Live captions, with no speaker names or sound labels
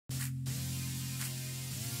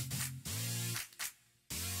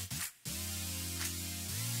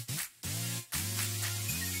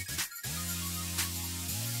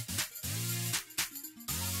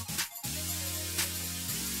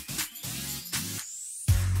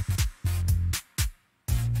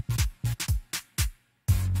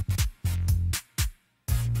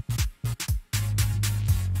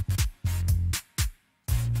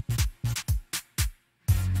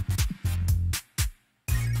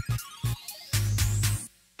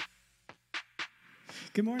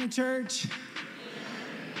Good morning, church.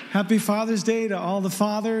 Happy Father's Day to all the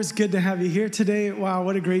fathers. Good to have you here today. Wow,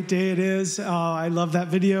 what a great day it is. I love that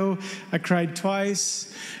video. I cried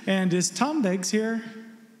twice. And is Tom Beggs here?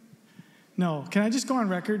 No. Can I just go on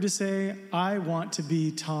record to say, I want to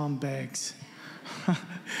be Tom Beggs?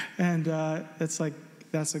 And it's like,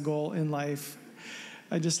 that's a goal in life.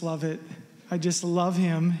 I just love it. I just love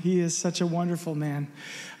him. He is such a wonderful man.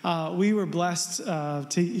 We were blessed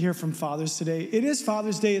to hear from fathers today. It is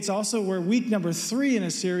Father's Day. It's also we're week number 3 in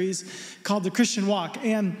a series called The Christian Walk.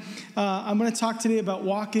 And I'm going to talk today about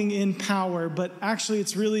walking in power, but actually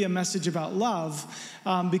it's really a message about love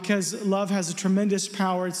because love has a tremendous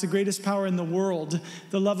power. It's the greatest power in the world.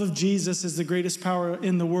 The love of Jesus is the greatest power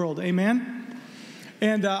in the world. Amen?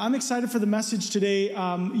 And I'm excited for the message today.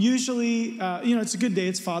 Usually, it's a good day.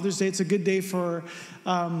 It's Father's Day. It's a good day for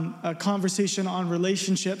a conversation on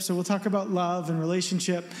relationships. So we'll talk about love and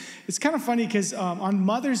relationship. It's kind of funny because on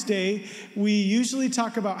Mother's Day, we usually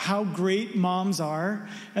talk about how great moms are.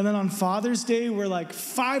 And then on Father's Day, we're like,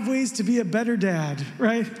 5 ways to be a better dad,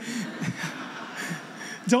 right?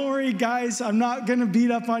 Don't worry, guys. I'm not going to beat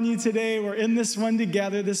up on you today. We're in this one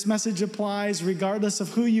together. This message applies regardless of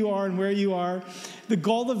who you are and where you are. The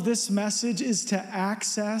goal of this message is to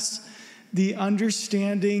access the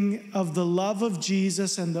understanding of the love of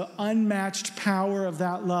Jesus and the unmatched power of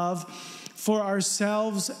that love for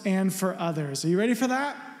ourselves and for others. Are you ready for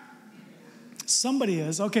that? Somebody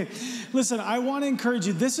is. Okay, listen, I want to encourage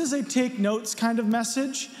you. This is a take notes kind of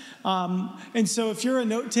message. And so if you're a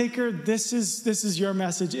note taker, this is your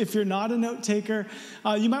message. If you're not a note taker,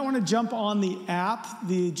 you might want to jump on the app,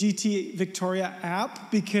 the GT Victoria app,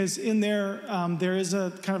 because in there, there is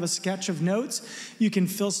a kind of a sketch of notes. You can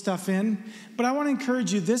fill stuff in. But I want to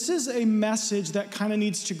encourage you, this is a message that kind of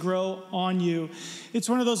needs to grow on you. It's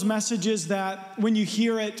one of those messages that when you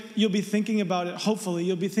hear it, you'll be thinking about it. Hopefully,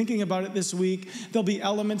 you'll be thinking about it this week. There'll be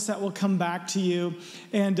elements that will come back to you.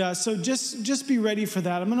 And so just be ready for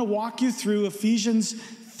that. I'm going to walk you through Ephesians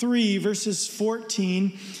 3, verses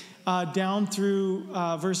 14 down through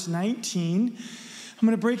verse 19. I'm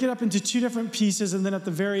going to break it up into 2 different pieces, and then at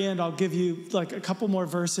the very end, I'll give you like a couple more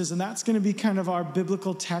verses, and that's going to be kind of our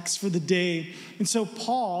biblical text for the day. And so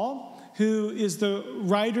Paul, who is the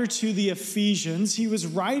writer to the Ephesians, he was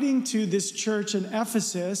writing to this church in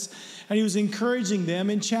Ephesus, and he was encouraging them.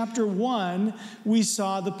 In chapter 1, we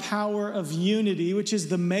saw the power of unity, which is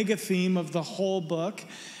the mega theme of the whole book.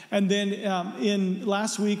 And then in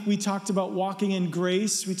last week, we talked about walking in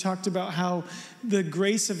grace. We talked about how the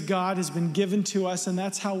grace of God has been given to us, and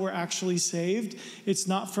that's how we're actually saved. It's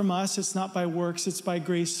not from us. It's not by works. It's by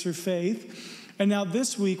grace through faith. And now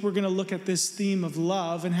this week, we're going to look at this theme of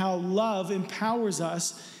love and how love empowers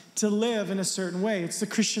us to live in a certain way. It's the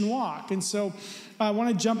Christian walk. And so I want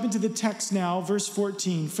to jump into the text now, verse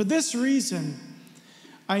 14. For this reason,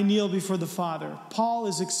 I kneel before the Father. Paul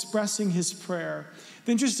is expressing his prayer.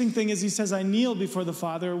 The interesting thing is he says, I kneel before the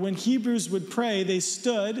Father. When Hebrews would pray, they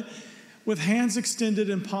stood with hands extended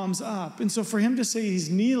and palms up. And so for him to say he's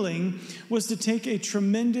kneeling was to take a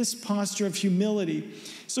tremendous posture of humility.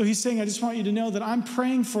 So he's saying, I just want you to know that I'm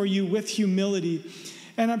praying for you with humility.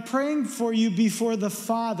 And I'm praying for you before the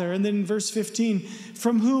Father. And then in verse 15,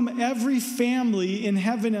 from whom every family in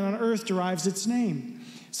heaven and on earth derives its name.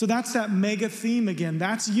 So that's that mega theme again.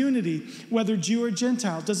 That's unity, whether Jew or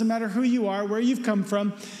Gentile. Doesn't matter who you are, where you've come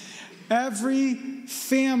from. Every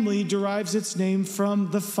family derives its name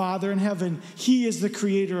from the Father in heaven. He is the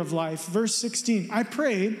creator of life. Verse 16, I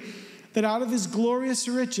pray that out of his glorious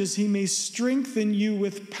riches he may strengthen you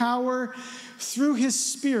with power through his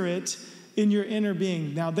Spirit in your inner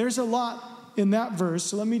being. Now, there's a lot in that verse,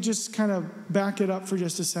 so let me just kind of back it up for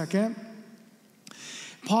just a second.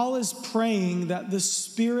 Paul is praying that the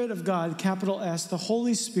Spirit of God, capital S, the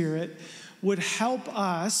Holy Spirit, would help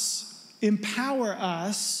us, empower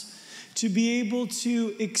us to be able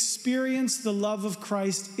to experience the love of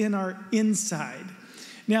Christ in our inside.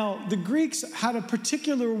 Now, the Greeks had a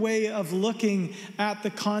particular way of looking at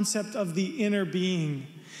the concept of the inner being.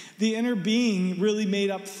 The inner being really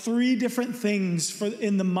made up 3 different things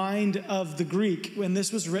in the mind of the Greek. When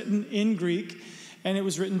this was written in Greek, and it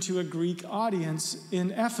was written to a Greek audience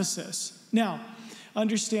in Ephesus. Now,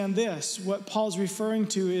 understand this. What Paul's referring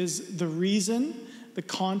to is the reason, the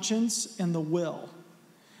conscience, and the will.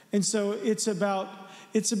 And so it's about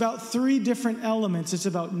 3 different elements. It's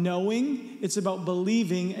about knowing, it's about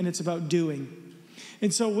believing, and it's about doing.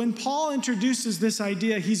 And so when Paul introduces this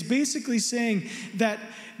idea, he's basically saying that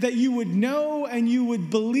you would know and you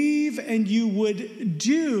would believe and you would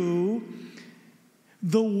do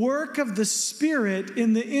the work of the Spirit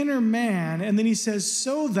in the inner man. And then he says,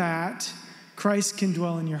 so that Christ can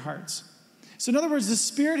dwell in your hearts. So in other words, the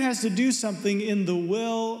Spirit has to do something in the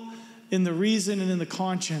will, in the reason, and in the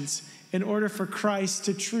conscience in order for Christ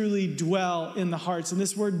to truly dwell in the hearts. And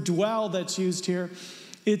this word dwell that's used here,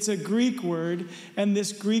 it's a Greek word, and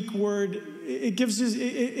this Greek word,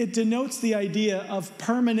 it denotes the idea of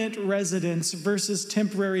permanent residence versus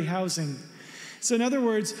temporary housing. So in other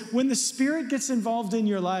words, when the Spirit gets involved in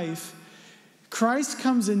your life, Christ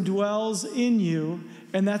comes and dwells in you,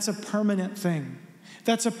 and that's a permanent thing.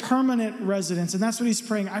 That's a permanent residence, and that's what he's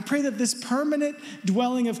praying. I pray that this permanent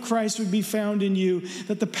dwelling of Christ would be found in you,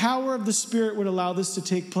 that the power of the Spirit would allow this to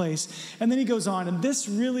take place. And then he goes on, and this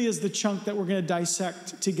really is the chunk that we're going to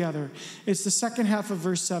dissect together. It's the second half of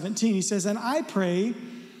verse 17. He says, and I pray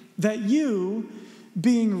that you,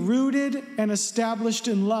 being rooted and established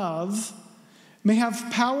in love, may have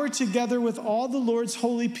power together with all the Lord's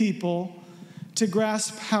holy people to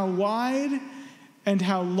grasp how wide and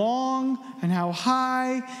how long and how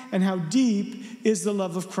high and how deep is the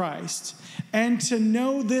love of Christ, and to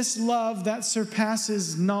know this love that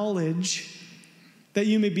surpasses knowledge, that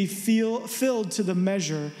you may be filled to the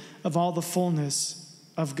measure of all the fullness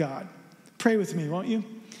of God. Pray with me, won't you?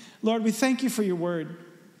 Lord, we thank you for your word.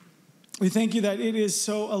 We thank you that it is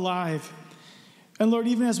so alive. And Lord,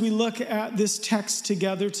 even as we look at this text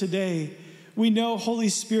together today, we know, Holy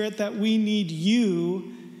Spirit, that we need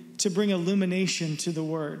you to bring illumination to the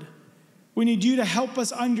word. We need you to help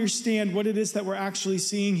us understand what it is that we're actually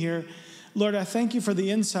seeing here. Lord, I thank you for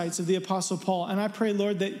the insights of the Apostle Paul, and I pray,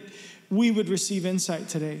 Lord, that we would receive insight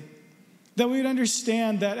today, that we would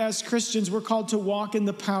understand that as Christians, we're called to walk in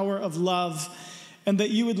the power of love, and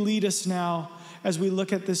that you would lead us now as we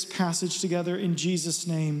look at this passage together in Jesus'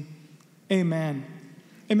 name. Amen.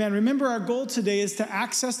 Amen. Remember, our goal today is to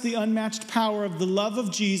access the unmatched power of the love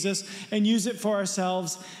of Jesus and use it for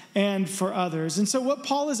ourselves and for others. And so what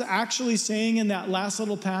Paul is actually saying in that last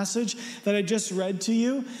little passage that I just read to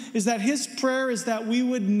you is that his prayer is that we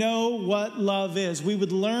would know what love is. We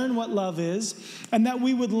would learn what love is, and that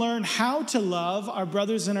we would learn how to love our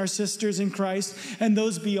brothers and our sisters in Christ and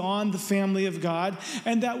those beyond the family of God,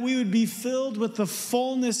 and that we would be filled with the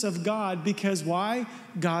fullness of God, because why?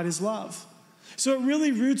 God is love. So it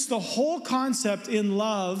really roots the whole concept in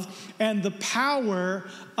love and the power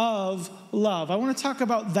of love. I want to talk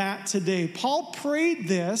about that today. Paul prayed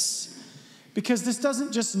this because this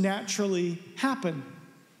doesn't just naturally happen.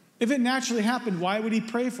 If it naturally happened, why would he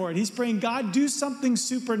pray for it? He's praying, God, do something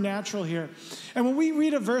supernatural here. And when we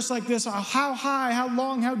read a verse like this, how high, how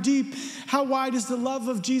long, how deep, how wide is the love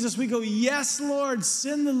of Jesus? We go, yes, Lord,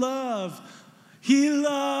 send the love. He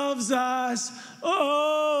loves us.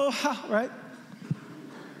 Oh, right?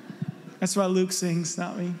 That's why Luke sings,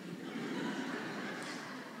 not me.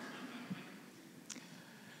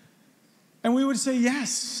 And we would say,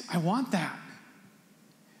 yes, I want that.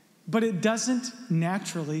 But it doesn't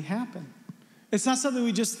naturally happen. It's not something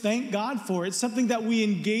we just thank God for. It's something that we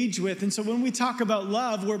engage with. And so when we talk about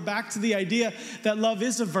love, we're back to the idea that love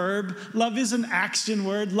is a verb. Love is an action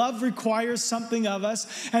word. Love requires something of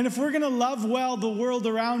us. And if we're going to love well the world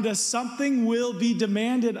around us, something will be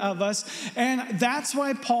demanded of us. And that's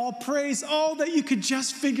why Paul prays, that you could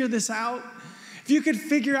just figure this out. If you could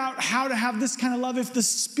figure out how to have this kind of love, if the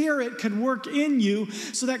Spirit could work in you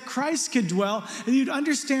so that Christ could dwell, and you'd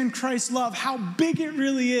understand Christ's love, how big it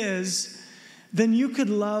really is, then you could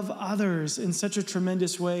love others in such a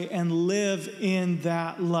tremendous way and live in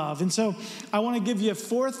that love. And so I want to give you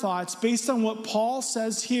 4 thoughts based on what Paul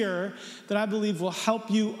says here that I believe will help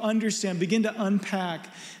you understand, begin to unpack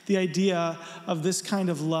the idea of this kind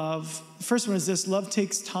of love. The first one is this: love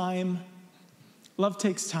takes time. Love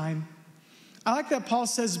takes time. I like that Paul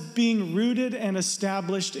says being rooted and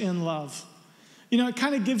established in love. You know, it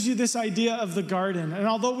kind of gives you this idea of the garden. And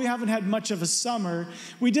although we haven't had much of a summer,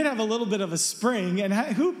 we did have a little bit of a spring. And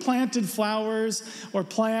who planted flowers or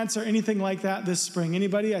plants or anything like that this spring?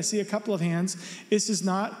 Anybody? I see a couple of hands. This is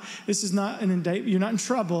not an indictment. You're not in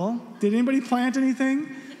trouble. Did anybody plant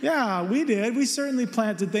anything? Yeah, we did. We certainly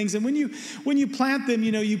planted things. And when you plant them,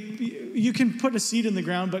 you know, you can put a seed in the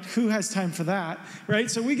ground, but who has time for that,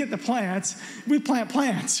 right? So we get the plants. We plant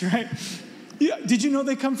plants, right? Yeah, did you know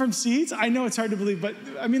they come from seeds? I know it's hard to believe, but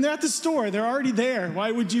I mean, they're at the store. They're already there.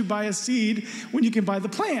 Why would you buy a seed when you can buy the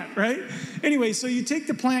plant, right? Anyway, so you take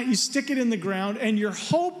the plant, you stick it in the ground, and your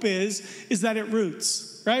hope is that it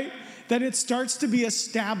roots, right? That it starts to be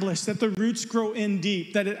established, that the roots grow in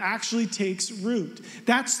deep, that it actually takes root.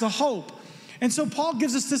 That's the hope. And so Paul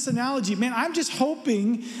gives us this analogy. Man, I'm just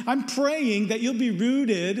hoping, I'm praying that you'll be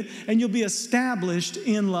rooted and you'll be established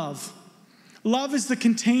in love. Love is the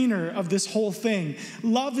container of this whole thing.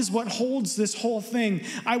 Love is what holds this whole thing.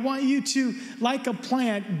 I want you to, like a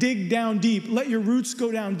plant, dig down deep. Let your roots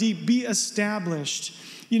go down deep. Be established.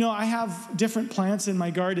 You know, I have different plants in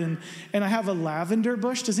my garden, and I have a lavender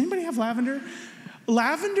bush. Does anybody have lavender?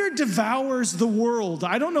 Lavender devours the world.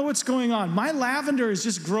 I don't know what's going on. My lavender is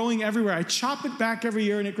just growing everywhere. I chop it back every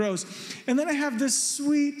year, and it grows. And then I have this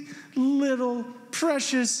sweet, little,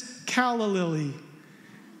 precious calla lily.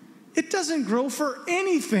 It doesn't grow for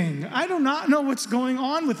anything. I do not know what's going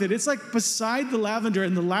on with it. It's like beside the lavender,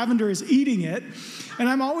 and the lavender is eating it. And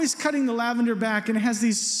I'm always cutting the lavender back, and it has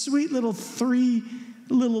these sweet little 3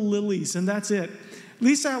 little lilies, and that's it.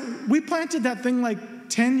 Lisa, we planted that thing like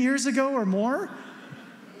 10 years ago or more.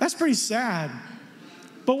 That's pretty sad.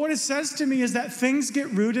 But what it says to me is that things get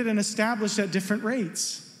rooted and established at different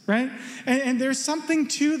rates, right? And there's something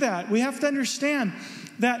to that. We have to understand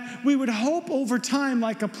that we would hope over time,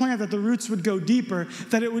 like a plant, that the roots would go deeper,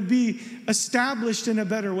 that it would be established in a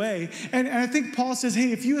better way. And I think Paul says,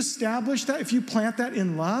 hey, if you establish that, if you plant that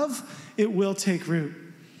in love, it will take root.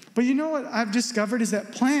 But you know what I've discovered is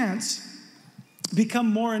that plants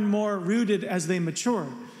become more and more rooted as they mature.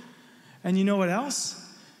 And you know what else?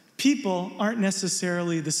 People aren't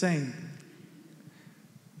necessarily the same.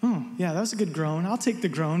 Oh, yeah, that was a good groan. I'll take the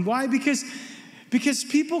groan. Why? Because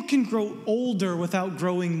people can grow older without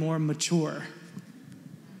growing more mature.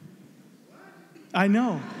 I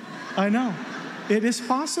know. It is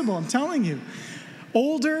possible, I'm telling you.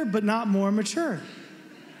 Older, but not more mature.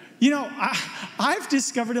 You know, I've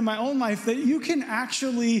discovered in my own life that you can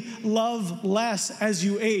actually love less as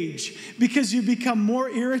you age because you become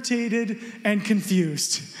more irritated and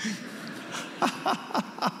confused.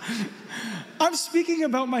 I'm speaking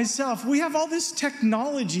about myself. We have all this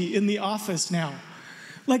technology in the office now.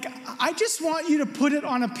 Like, I just want you to put it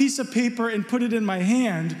on a piece of paper and put it in my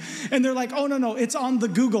hand. And they're like, oh, no, it's on the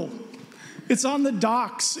Google. It's on the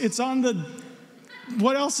docs. It's on the,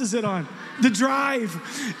 what else is it on? The drive.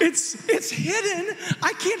 It's hidden.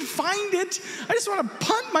 I can't find it. I just want to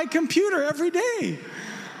punt my computer every day.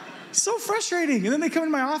 So frustrating. And then they come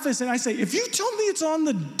into my office and I say, if you tell me it's on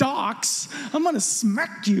the docs, I'm going to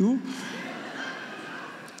smack you.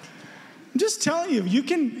 I'm just telling you, you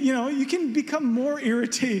can become more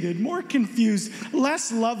irritated, more confused, less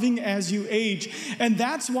loving as you age. And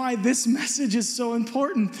that's why this message is so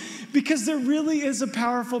important, because there really is a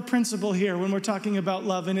powerful principle here when we're talking about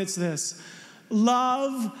love, and it's this.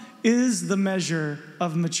 Love is the measure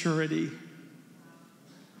of maturity.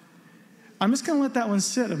 I'm just going to let that one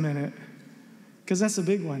sit a minute, because that's a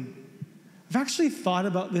big one. I've actually thought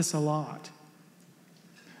about this a lot.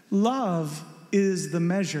 Love is the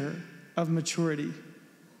measure of maturity.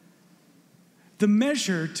 The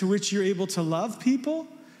measure to which you're able to love people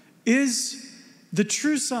is the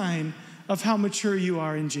true sign of how mature you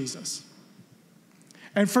are in Jesus.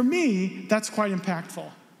 And for me, that's quite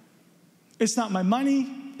impactful. It's not my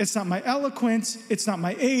money, it's not my eloquence, it's not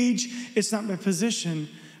my age, it's not my position,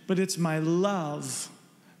 but it's my love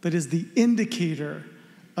that is the indicator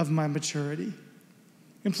of my maturity.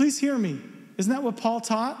 And please hear me. Isn't that what Paul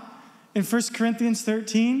taught in 1 Corinthians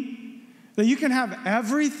 13? That you can have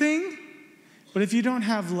everything, but if you don't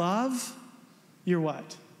have love, you're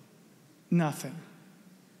what? Nothing.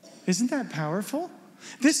 Isn't that powerful?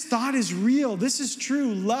 This thought is real. This is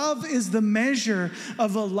true. Love is the measure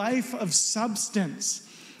of a life of substance.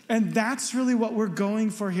 And that's really what we're going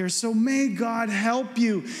for here. So may God help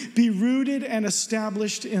you be rooted and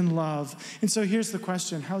established in love. And so here's the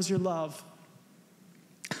question. How's your love?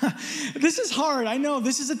 This is hard. I know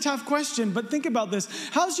this is a tough question, but think about this.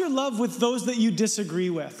 How's your love with those that you disagree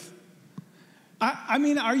with? I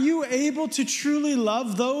mean, are you able to truly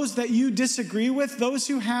love those that you disagree with, those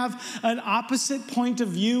who have an opposite point of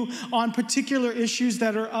view on particular issues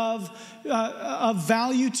that are of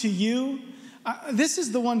value to you? This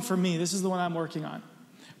is the one for me. This is the one I'm working on.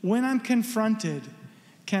 When I'm confronted,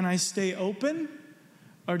 can I stay open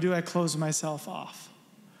or do I close myself off?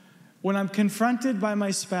 When I'm confronted by my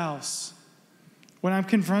spouse, when I'm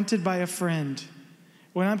confronted by a friend,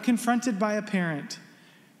 when I'm confronted by a parent,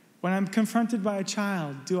 when I'm confronted by a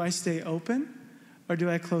child, do I stay open or do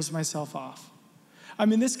I close myself off? I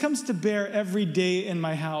mean, this comes to bear every day in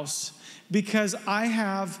my house because I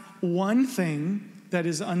have one thing that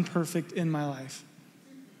is unperfect in my life.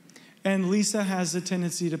 And Lisa has a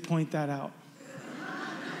tendency to point that out.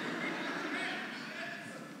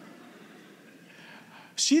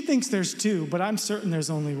 She thinks there's two, but I'm certain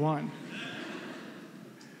there's only one.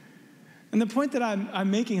 And the point that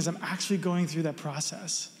I'm making is I'm actually going through that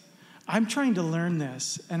process. I'm trying to learn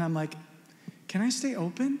this, and I'm like, can I stay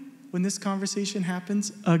open when this conversation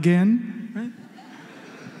happens again, right?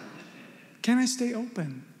 Can I stay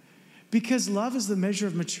open? Because love is the measure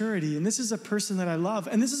of maturity, and this is a person that I love,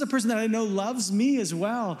 and this is a person that I know loves me as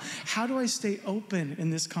well. How do I stay open in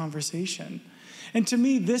this conversation? And to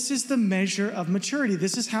me, this is the measure of maturity.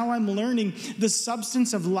 This is how I'm learning the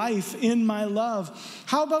substance of life in my love.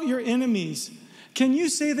 How about your enemies? Can you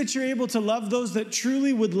say that you're able to love those that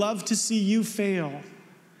truly would love to see you fail?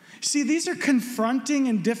 See, these are confronting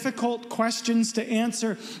and difficult questions to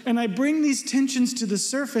answer, and I bring these tensions to the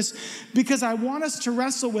surface because I want us to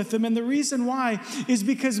wrestle with them, and the reason why is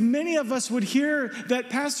because many of us would hear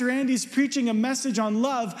that Pastor Andy's preaching a message on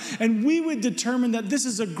love, and we would determine that this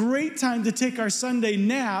is a great time to take our Sunday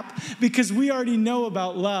nap because we already know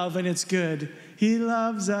about love, and it's good. He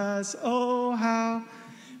loves us, oh how.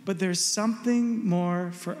 But there's something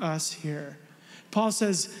more for us here. Paul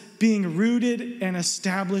says, being rooted and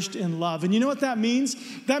established in love. And you know what that means?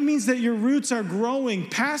 That means that your roots are growing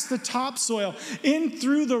past the topsoil, in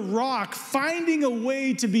through the rock, finding a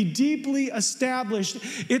way to be deeply established.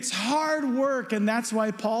 It's hard work, and that's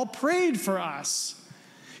why Paul prayed for us.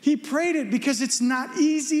 He prayed it because it's not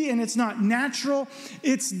easy and it's not natural.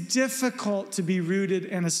 It's difficult to be rooted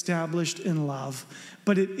and established in love,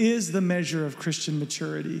 but it is the measure of Christian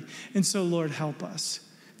maturity. And so, Lord, help us.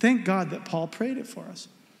 Thank God that Paul prayed it for us.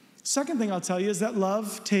 Second thing I'll tell you is that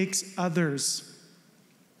love takes others.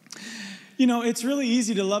 You know, it's really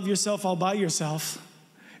easy to love yourself all by yourself.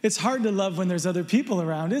 It's hard to love when there's other people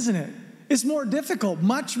around, isn't it? It's more difficult,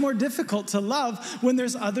 much more difficult to love when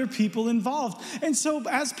there's other people involved. And so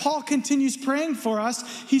as Paul continues praying for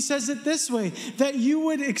us, he says it this way, that you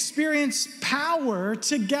would experience power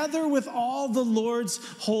together with all the Lord's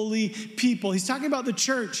holy people. He's talking about the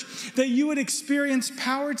church, that you would experience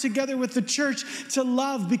power together with the church to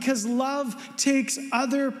love, because love takes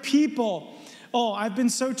other people. Oh, I've been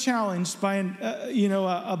so challenged by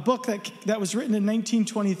a book that was written in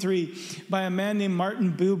 1923 by a man named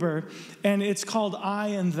Martin Buber, and it's called I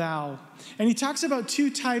and Thou. And he talks about two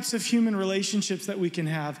types of human relationships that we can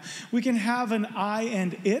have. We can have an I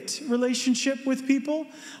and it relationship with people,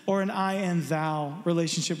 or an I and thou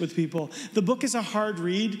relationship with people. The book is a hard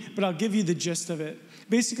read, but I'll give you the gist of it.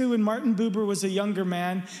 Basically, when Martin Buber was a younger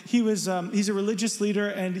man, he's a religious leader,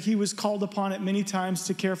 and he was called upon at many times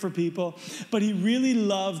to care for people. But he really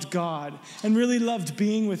loved God and really loved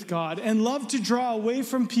being with God and loved to draw away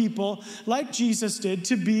from people like Jesus did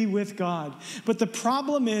to be with God. But the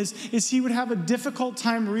problem is he would have a difficult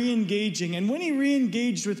time re-engaging. And when he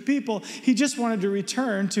re-engaged with people, he just wanted to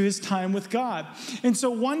return to his time with God. And so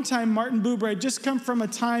one time, Martin Buber had just come from a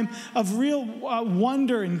time of real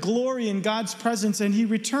wonder and glory in God's presence, and he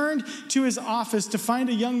returned to his office to find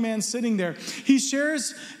a young man sitting there. He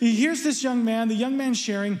hears this young man, the young man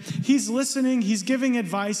sharing. He's listening, he's giving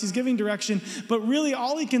advice, he's giving direction, but really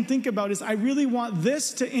all he can think about is, I really want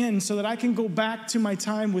this to end so that I can go back to my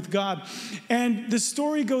time with God. And the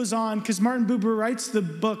story goes on, because Martin Buber writes the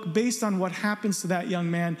book based on what happens to that young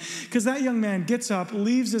man, because that young man gets up,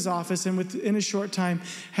 leaves his office, and within a short time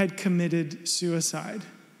had committed suicide.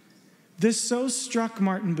 This so struck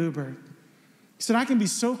Martin Buber. He said, I can be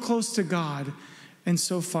so close to God and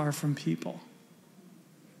so far from people.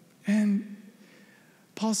 And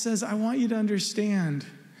Paul says, I want you to understand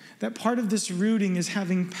that part of this rooting is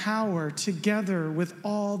having power together with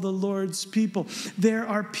all the Lord's people. There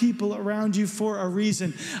are people around you for a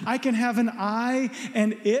reason. I can have an I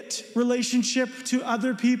and it relationship to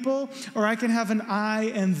other people, or I can have an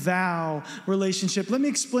I and thou relationship. Let me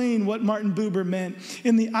explain what Martin Buber meant.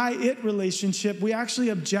 In the I-it relationship, we actually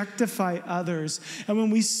objectify others. And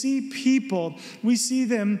when we see people, we see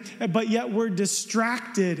them, but yet we're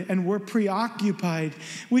distracted and we're preoccupied.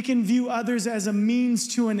 We can view others as a means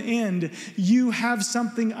to an end. You have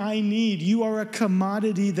something I need. You are a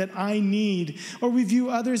commodity that I need. Or we view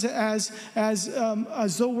others as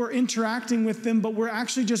though we're interacting with them, but we're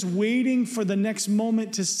actually just waiting for the next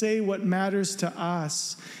moment to say what matters to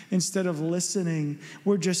us instead of listening.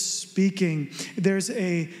 We're just speaking. There's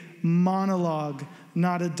a monologue,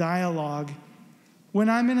 not a dialogue. When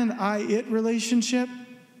I'm in an I-it relationship,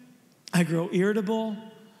 I grow irritable,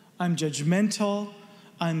 I'm judgmental,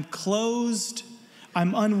 I'm closed,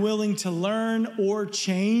 I'm unwilling to learn or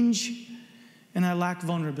change, and I lack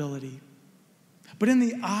vulnerability. But in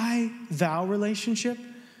the I-thou relationship,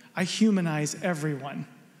 I humanize everyone.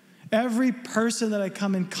 Every person that I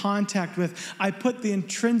come in contact with, I put the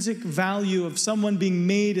intrinsic value of someone being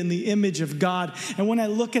made in the image of God. And when I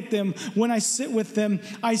look at them, when I sit with them,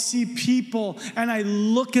 I see people and I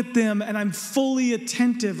look at them and I'm fully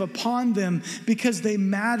attentive upon them because they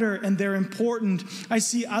matter and they're important. I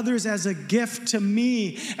see others as a gift to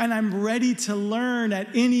me and I'm ready to learn at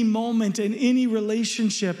any moment in any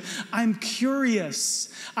relationship. I'm curious.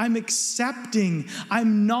 I'm accepting.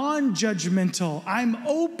 I'm non-judgmental. I'm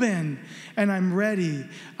open. And I'm ready.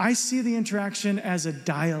 I see the interaction as a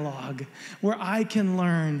dialogue where I can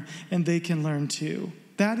learn and they can learn too.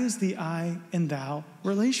 That is the I and thou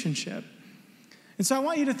relationship. And so I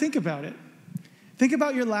want you to think about it. Think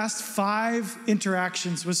about your last 5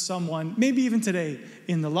 interactions with someone, maybe even today,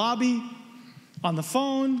 in the lobby, on the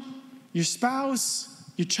phone, your spouse,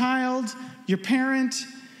 your child, your parent.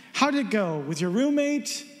 How did it go with your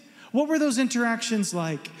roommate? What were those interactions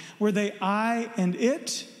like? Were they I and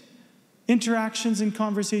it? Interactions and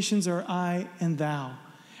conversations are I and thou.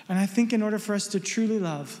 And I think in order for us to truly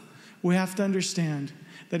love, we have to understand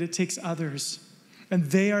that it takes others. And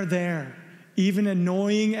they are there, even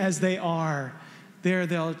annoying as they are. They're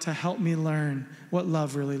there to help me learn what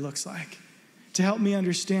love really looks like, to help me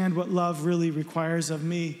understand what love really requires of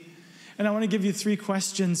me. And I want to give you 3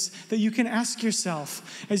 questions that you can ask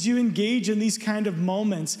yourself as you engage in these kind of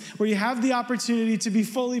moments where you have the opportunity to be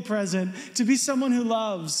fully present, to be someone who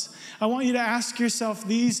loves. I want you to ask yourself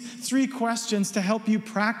these 3 questions to help you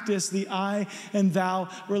practice the I and thou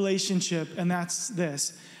relationship. And that's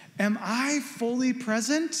this: am I fully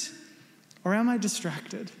present or am I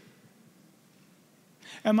distracted?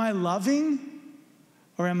 Am I loving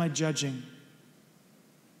or am I judging?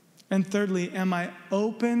 And thirdly, am I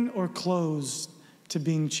open or closed to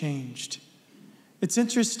being changed? It's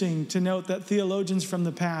interesting to note that theologians from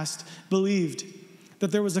the past believed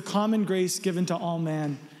that there was a common grace given to all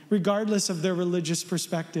man, regardless of their religious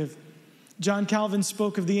perspective. John Calvin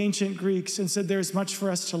spoke of the ancient Greeks and said there's much for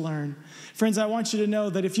us to learn. Friends, I want you to know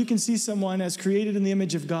that if you can see someone as created in the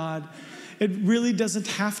image of God, it really doesn't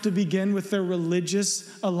have to begin with their religious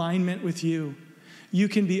alignment with you. You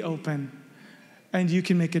can be open. And you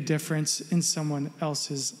can make a difference in someone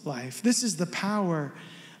else's life. This is the power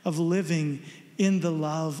of living in the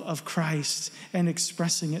love of Christ and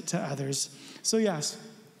expressing it to others. So yes,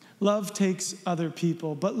 love takes other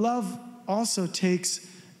people, but love also takes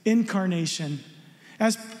incarnation.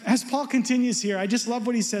 As Paul continues here, I just love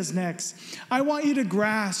what he says next. I want you to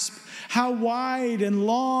grasp how wide and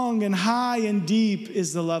long and high and deep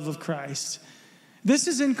is the love of Christ. This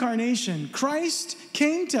is incarnation. Christ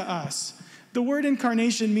came to us. The word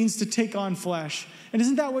incarnation means to take on flesh. And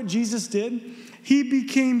isn't that what Jesus did? He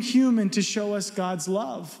became human to show us God's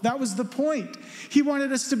love. That was the point. He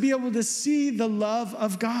wanted us to be able to see the love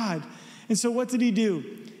of God. And so what did he do?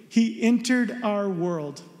 He entered our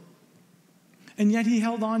world. And yet he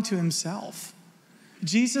held on to himself.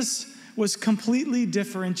 Jesus was completely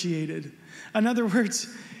differentiated. In other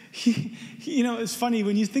words, it's funny,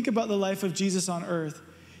 when you think about the life of Jesus on earth,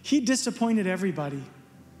 he disappointed everybody.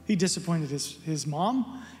 He disappointed his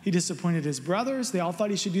mom. He disappointed his brothers. They all thought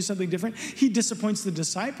he should do something different. He disappoints the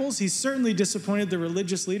disciples. He certainly disappointed the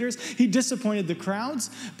religious leaders. He disappointed the crowds,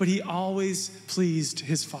 but he always pleased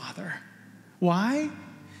his Father. Why?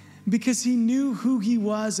 Because he knew who he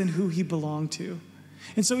was and who he belonged to.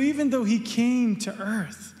 And so even though he came to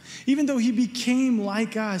earth, even though he became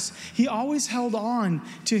like us, he always held on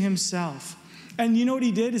to himself. And you know what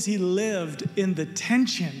he did is he lived in the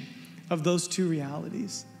tension of those 2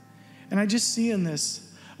 realities. And I just see in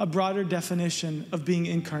this a broader definition of being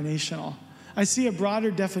incarnational. I see a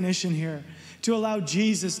broader definition here to allow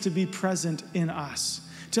Jesus to be present in us,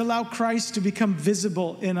 to allow Christ to become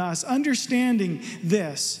visible in us, understanding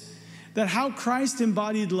this, that how Christ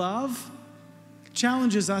embodied love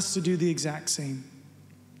challenges us to do the exact same.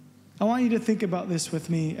 I want you to think about this with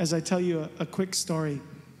me as I tell you a quick story.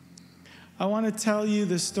 I want to tell you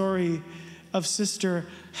the story of Sister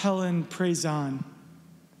Helen Prezan.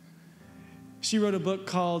 She wrote a book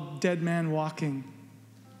called Dead Man Walking.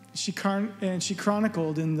 She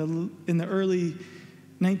chronicled in the early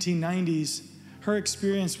 1990s her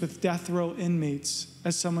experience with death row inmates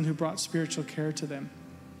as someone who brought spiritual care to them.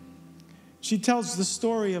 She tells the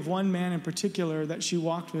story of one man in particular that she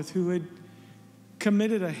walked with who had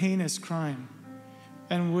committed a heinous crime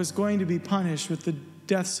and was going to be punished with the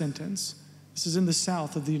death sentence. This is in the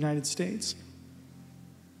south of the United States.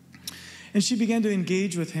 And she began to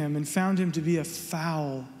engage with him and found him to be a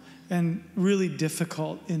foul and really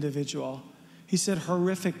difficult individual. He said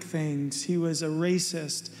horrific things. He was a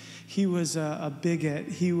racist. He was a bigot.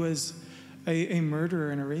 He was a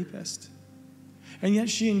murderer and a rapist. And yet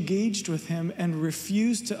she engaged with him and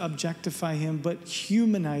refused to objectify him, but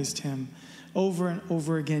humanized him over and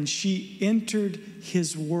over again. She entered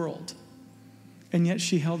his world, and yet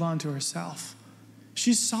she held on to herself.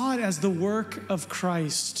 She saw it as the work of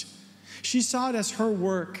Christ. She saw it as her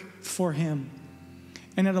work for him.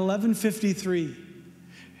 And at 11:53,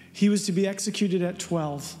 he was to be executed at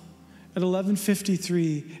 12. At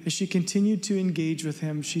 11:53, as she continued to engage with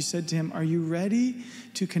him, she said to him, "Are you ready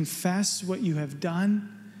to confess what you have done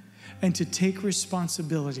and to take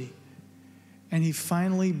responsibility?" And he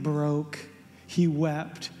finally broke, he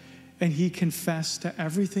wept, and he confessed to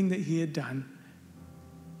everything that he had done.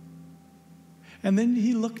 And then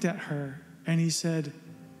he looked at her and he said,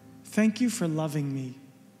 "Thank you for loving me.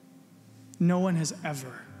 No one has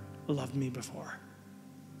ever loved me before."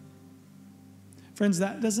 Friends,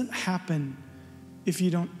 that doesn't happen if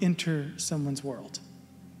you don't enter someone's world.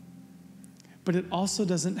 But it also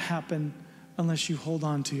doesn't happen unless you hold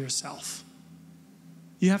on to yourself.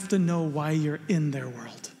 You have to know why you're in their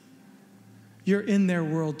world. You're in their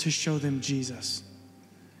world to show them Jesus.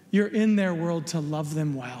 You're in their world to love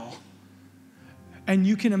them well. And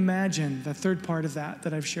you can imagine the third part of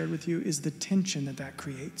that I've shared with you is the tension that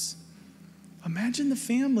creates. Imagine the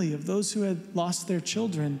family of those who had lost their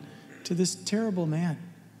children to this terrible man.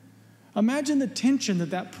 Imagine the tension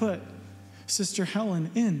that put Sister Helen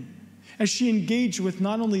in as she engaged with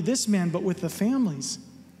not only this man, but with the families.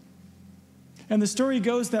 And the story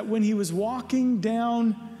goes that when he was walking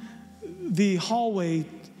down the hallway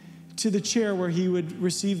to the chair where he would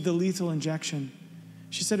receive the lethal injection,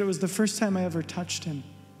 she said, "It was the first time I ever touched him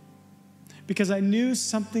because I knew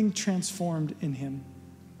something transformed in him."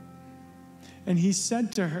 And she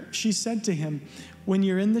said to him, "When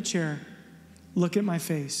you're in the chair, look at my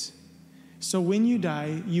face. So when you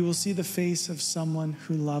die, you will see the face of someone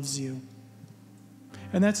who loves you."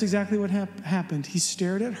 And that's exactly what happened. He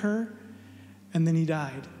stared at her, and then he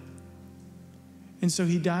died. And so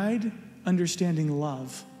he died understanding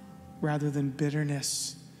love rather than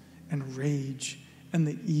bitterness and rage and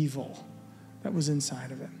the evil that was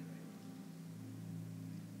inside of him.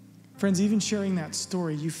 Friends, even sharing that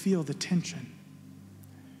story, you feel the tension.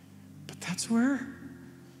 But that's where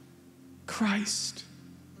Christ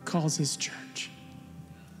calls his church.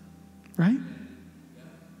 Right?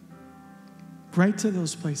 Right to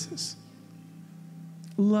those places.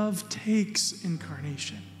 Love takes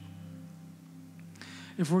incarnation.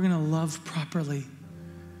 If we're going to love properly,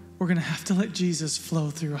 we're going to have to let Jesus flow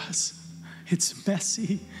through us. It's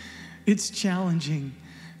messy, it's challenging,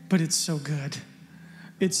 but it's so good.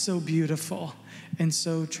 It's so beautiful and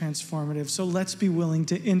so transformative. So let's be willing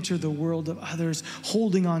to enter the world of others,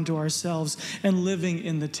 holding on to ourselves and living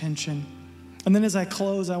in the tension. And then as I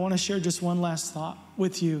close, I want to share just one last thought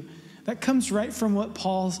with you that comes right from what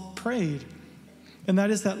Paul prayed. And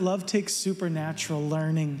that is that love takes supernatural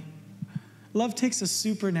learning. Love takes a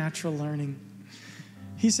supernatural learning.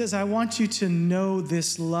 He says, "I want you to know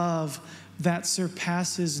this love that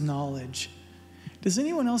surpasses knowledge." Does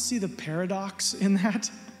anyone else see the paradox in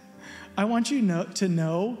that? I want you to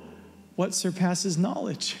know what surpasses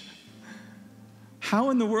knowledge.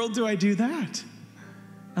 How in the world do I do that?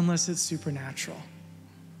 Unless it's supernatural.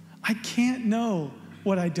 I can't know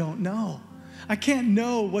what I don't know. I can't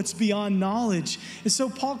know what's beyond knowledge. And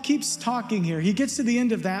so Paul keeps talking here. He gets to the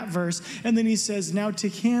end of that verse, and then he says, "Now to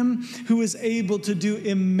him who is able to do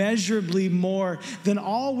immeasurably more than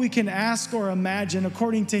all we can ask or imagine,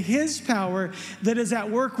 according to his power that is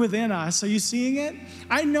at work within us." Are you seeing it?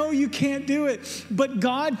 I know you can't do it, but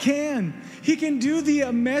God can. He can do the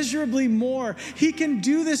immeasurably more. He can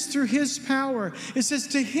do this through his power. It says,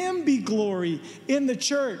 "To him be glory in the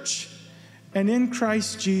church and in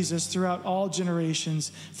Christ Jesus throughout all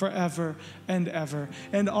generations, forever and ever."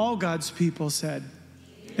 And all God's people said,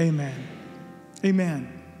 amen. Amen.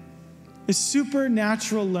 It's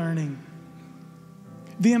supernatural learning.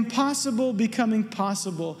 The impossible becoming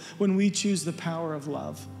possible when we choose the power of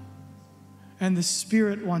love. And the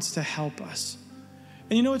Spirit wants to help us.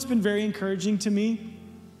 And you know what's been very encouraging to me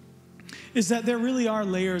is that there really are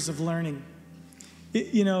layers of learning.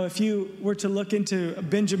 You know, if you were to look into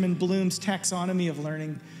Benjamin Bloom's taxonomy of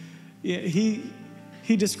learning, he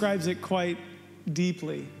describes it quite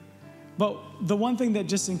deeply. But the one thing that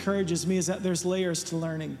just encourages me is that there's layers to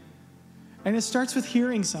learning. And it starts with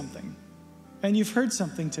hearing something. And you've heard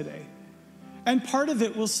something today. And part of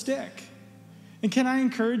it will stick. And can I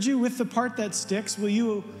encourage you, with the part that sticks, will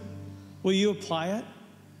you apply it?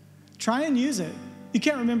 Try and use it. You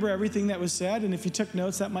can't remember everything that was said, and if you took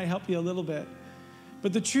notes, that might help you a little bit.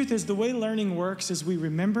 But the truth is, the way learning works is we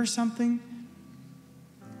remember something,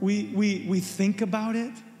 we think about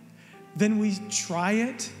it, then we try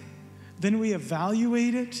it, then we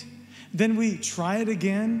evaluate it, then we try it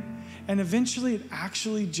again, and eventually it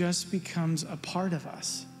actually just becomes a part of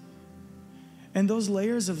us. And those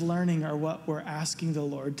layers of learning are what we're asking the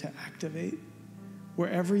Lord to activate.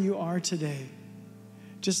 Wherever you are today,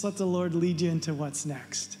 just let the Lord lead you into what's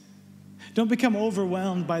next. Don't become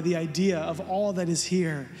overwhelmed by the idea of all that is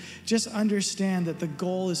here. Just understand that the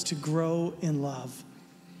goal is to grow in love.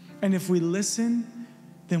 And if we listen,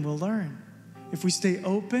 then we'll learn. If we stay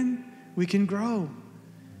open, we can grow.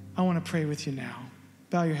 I want to pray with you now.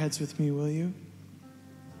 Bow your heads with me, will you?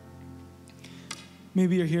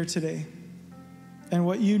 Maybe you're here today, and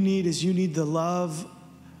what you need is you need the love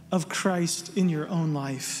of Christ in your own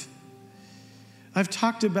life. I've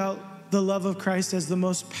talked about the love of Christ as the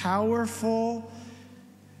most powerful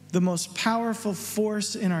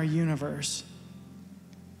force in our universe.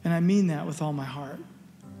 And I mean that with all my heart.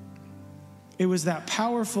 It was that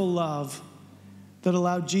powerful love that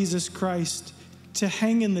allowed Jesus Christ to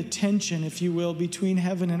hang in the tension, if you will, between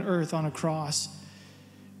heaven and earth on a cross,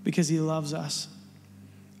 because he loves us.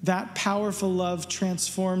 That powerful love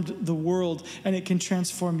transformed the world, and it can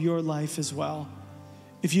transform your life as well.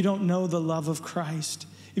 If you don't know the love of Christ,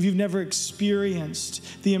 if you've never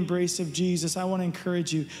experienced the embrace of Jesus, I want to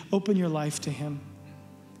encourage you, open your life to him.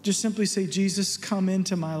 Just simply say, Jesus, come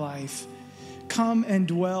into my life. Come and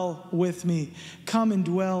dwell with me. Come and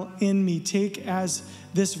dwell in me. Take, as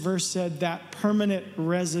this verse said, that permanent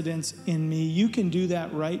residence in me. You can do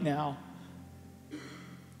that right now.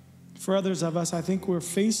 For others of us, I think we're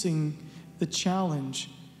facing the challenge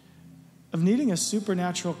of needing a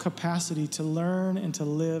supernatural capacity to learn and to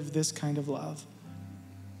live this kind of love.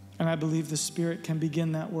 And I believe the Spirit can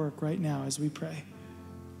begin that work right now as we pray.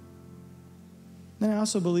 Then I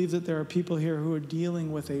also believe that there are people here who are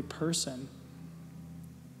dealing with a person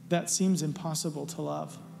that seems impossible to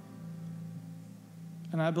love.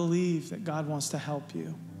 And I believe that God wants to help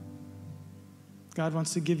you. God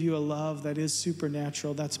wants to give you a love that is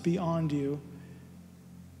supernatural, that's beyond you,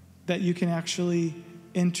 that you can actually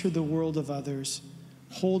enter the world of others,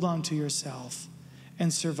 hold on to yourself,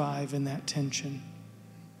 and survive in that tension.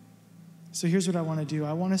 So here's what I want to do.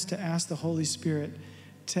 I want us to ask the Holy Spirit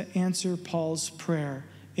to answer Paul's prayer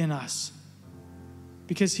in us.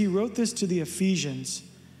 Because he wrote this to the Ephesians,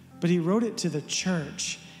 but he wrote it to the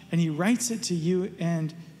church, and he writes it to you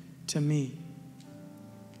and to me.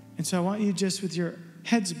 And so I want you, just with your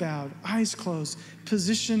heads bowed, eyes closed,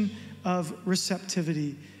 position of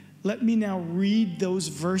receptivity. Let me now read those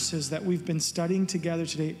verses that we've been studying together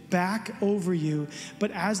today back over you,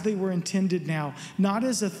 but as they were intended now, not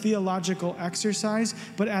as a theological exercise,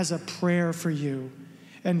 but as a prayer for you.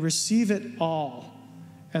 And receive it all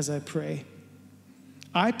as I pray.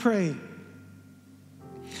 I pray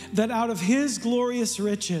that out of his glorious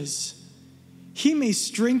riches, he may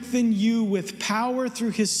strengthen you with power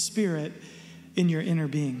through his Spirit in your inner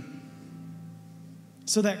being,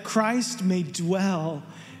 so that Christ may dwell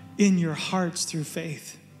in your hearts through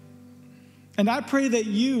faith. And I pray that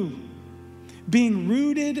you, being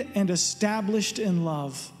rooted and established in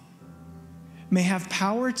love, may have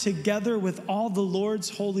power together with all the Lord's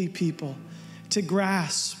holy people to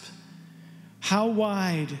grasp how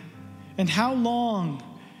wide and how long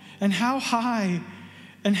and how high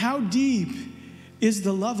and how deep is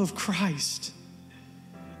the love of Christ,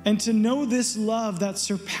 and to know this love that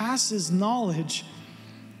surpasses knowledge,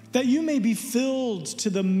 that you may be filled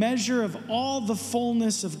to the measure of all the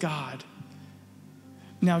fullness of God.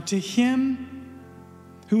 Now to him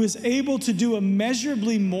who is able to do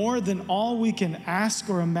immeasurably more than all we can ask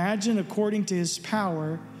or imagine, according to his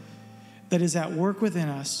power that is at work within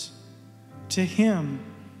us, to him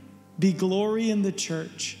be glory in the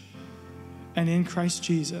church and in Christ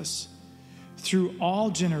Jesus through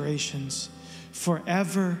all generations,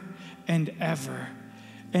 forever and ever.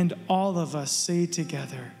 And all of us say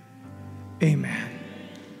together, amen.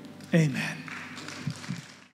 Amen.